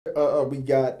We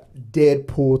got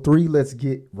Deadpool 3. Let's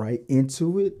get right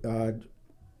into it.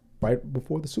 Right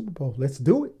before the Super Bowl. Let's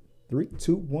do it. 3,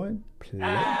 2, 1, play.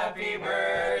 Happy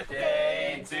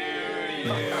birthday to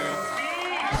you.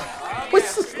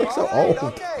 What's this look so old?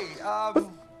 Okay.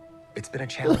 It's been a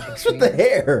challenging What's with the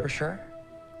hair? for sure,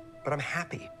 but I'm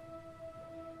happy.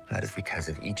 That is because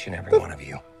of each and every one of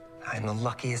you. I'm the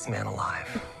luckiest man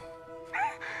alive.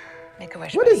 Make a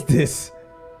wish. What is this?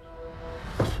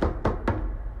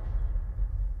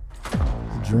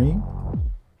 Dream?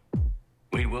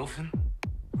 Wade Wilson?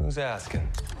 Who's asking?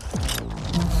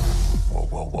 Whoa,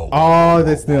 whoa, whoa. Oh,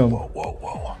 that's them. Whoa, whoa,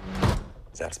 whoa.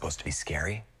 Is that supposed to be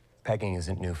scary? Pegging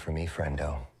isn't new for me,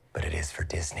 friendo, but it is for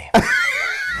Disney.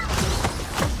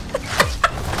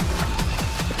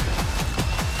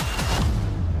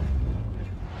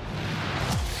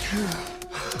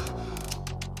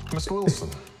 Mr. Wilson,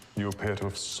 you appear to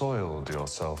have soiled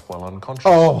yourself while unconscious.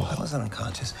 Oh, I wasn't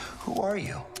unconscious. Who are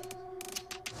you?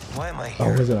 Why am I I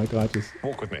here? wasn't unconscious.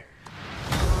 Walk with me.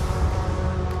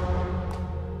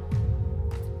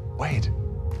 Wade,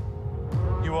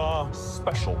 you are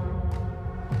special.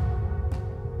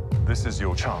 This is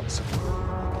your chance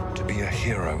to be a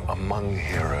hero among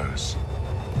heroes.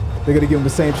 They're gonna give him the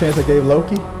same chance I gave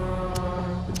Loki?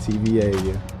 The TVA,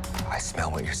 yeah. I smell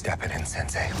what you're stepping in,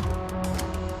 Sensei.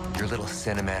 Your little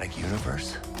cinematic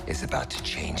universe is about to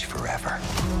change forever.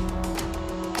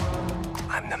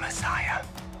 I'm the Messiah.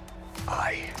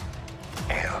 I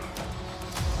am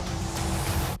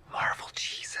Marvel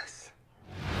Jesus.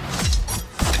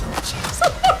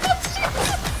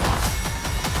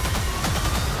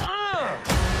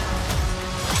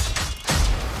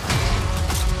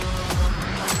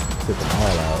 Took them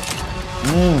all out.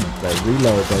 That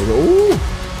reload, baby. Ooh!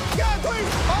 God,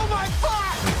 please! Oh my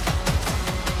God!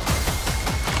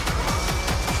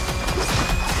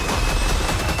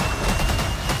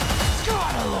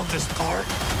 God, I love this part.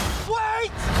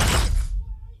 Wait!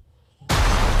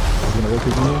 You gonna work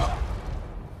again?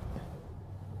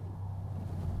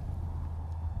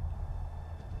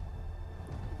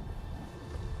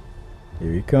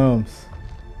 Here he comes.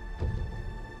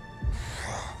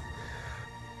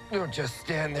 Don't just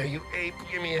stand there, you ape.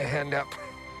 Give me a hand up.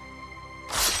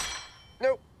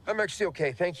 Nope, I'm actually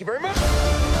okay. Thank you very much.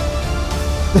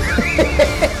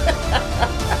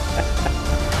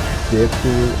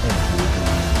 Deadpool and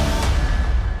Wolverine.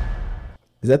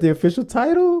 Is that the official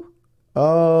title?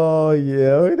 Oh,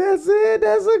 yeah. That's it.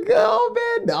 That's a go, oh,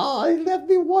 man. No, he left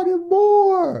me wanting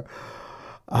more.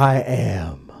 I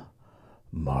am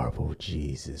Marvel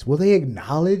Jesus. Will they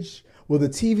acknowledge? Will the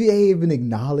TVA even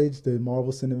acknowledge the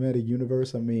Marvel Cinematic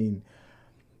Universe? I mean,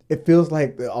 it feels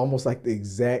like almost like the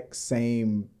exact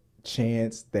same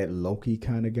chance that Loki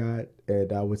kind of got,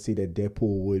 and I would see that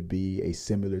Deadpool would be a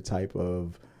similar type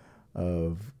of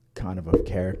kind of a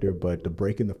character, but the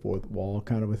breaking the fourth wall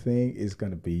kind of a thing is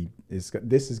going to be this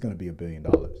is going to be $1 billion.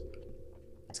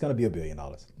 It's going to be $1 billion,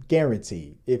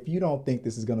 guaranteed. If you don't think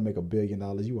this is going to make $1 billion,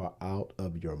 you are out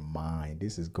of your mind.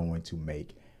 This is going to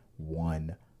make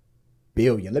 $1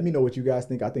 billion. Let me know what you guys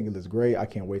think. I think it looks great. I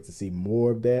can't wait to see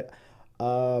more of that.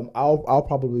 I'll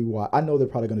probably watch. I know they're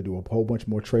probably going to do a whole bunch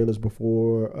more trailers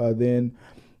before then.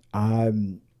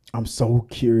 I'm so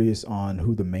curious on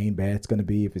who the main bad's going to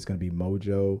be. If it's going to be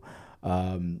Mojo,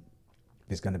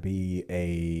 it's going to be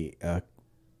a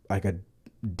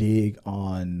dig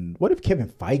on what if Kevin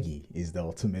Feige is the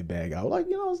ultimate bad guy? Like,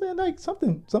 you know what I'm saying? Like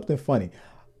something funny.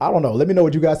 I don't know. Let me know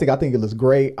what you guys think. I think it looks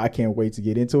great. I can't wait to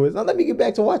get into it. Now let me get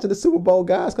back to watching the Super Bowl,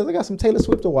 guys, because I got some Taylor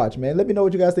Swift to watch, man. Let me know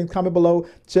what you guys think. Comment below.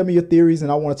 Share me your theories,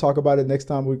 and I want to talk about it next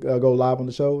time we go live on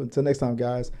the show. Until next time,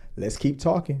 guys, let's keep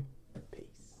talking.